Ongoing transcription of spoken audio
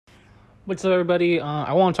What's up, everybody?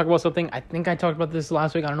 I want to talk about something. I think I talked about this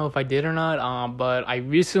last week. I don't know if I did or not. But I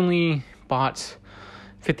recently bought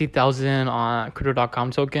 50,000 on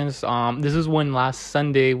Crypto.com tokens. This is when last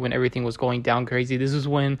Sunday, when everything was going down crazy. This is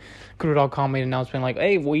when Crypto.com made an announcement like,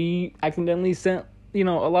 "Hey, we accidentally sent a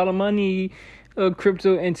lot of money,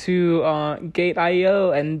 crypto into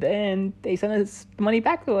Gate.io, and then they sent us money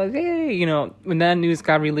back to us." Hey, when that news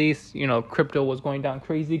got released, crypto was going down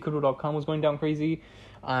crazy. Crypto.com was going down crazy.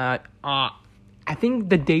 I think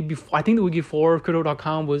the day before, I think the week before,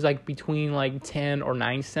 Crypto.com was like between like 10 or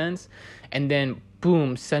 9 cents. And then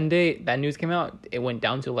boom, Sunday, that news came out. It went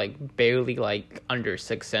down to like barely like under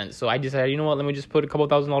 6 cents. So I decided, you know what, let me just put a couple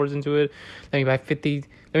 $1,000s into it. Let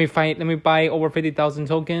me buy over 50,000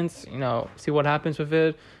 tokens, see what happens with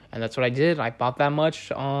it. And that's what I did. I bought that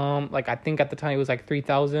much. Like I think at the time it was like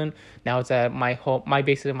 3,000. Now it's at my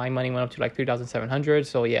basis of my money went up to like 3,700.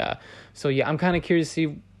 So yeah, I'm kind of curious to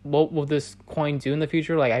see what will this coin do in the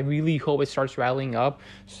future. Like I really hope it starts rallying up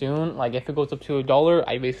soon. Like if it goes up to $1,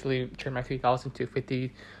 I basically turn my 3,000 to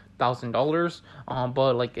 $50,000.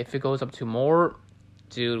 But like if it goes up to more,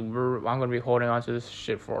 dude, I'm gonna be holding on to this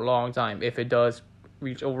shit for a long time if it does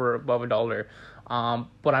reach over above $1.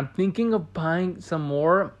 But I'm thinking of buying some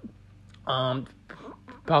more.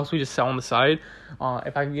 Possibly just sell on the side.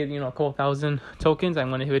 If I can get a couple thousand tokens, I'm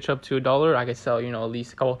gonna hitch up to $1. I could sell at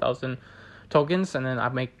least a couple thousand tokens, and then I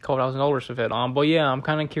make a couple $1,000s with it. But yeah, I'm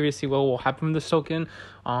kind of curious to see what will happen with this token.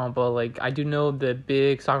 But like I do know the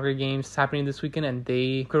big soccer games happening this weekend, and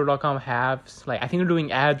Crypto.com have like I think they're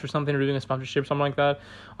doing ads or something, or doing a sponsorship, something like that.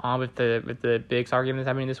 With the big soccer game that's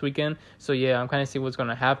happening this weekend. So yeah, I'm kind of see what's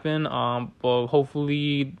gonna happen. But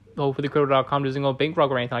hopefully Crypto.com doesn't go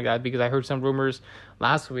bankrupt or anything like that, because I heard some rumors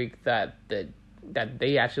last week that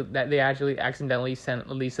they actually accidentally sent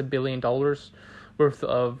at least $1 billion worth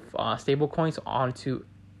of stable coins onto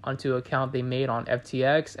account they made on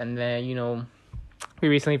FTX, and then we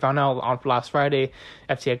recently found out on last Friday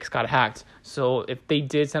FTX got hacked. So if they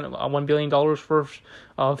did send $1 billion worth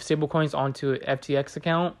of stable coins onto FTX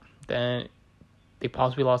account, then they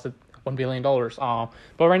possibly lost $1 billion.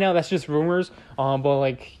 But right now that's just rumors. But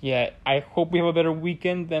like, yeah, I hope we have a better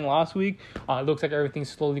weekend than last week. It looks like everything's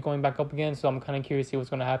slowly going back up again. So I'm kind of curious to see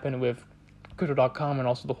what's going to happen with Crypto.com and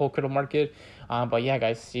also the whole crypto market. But yeah,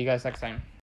 guys, see you guys next time.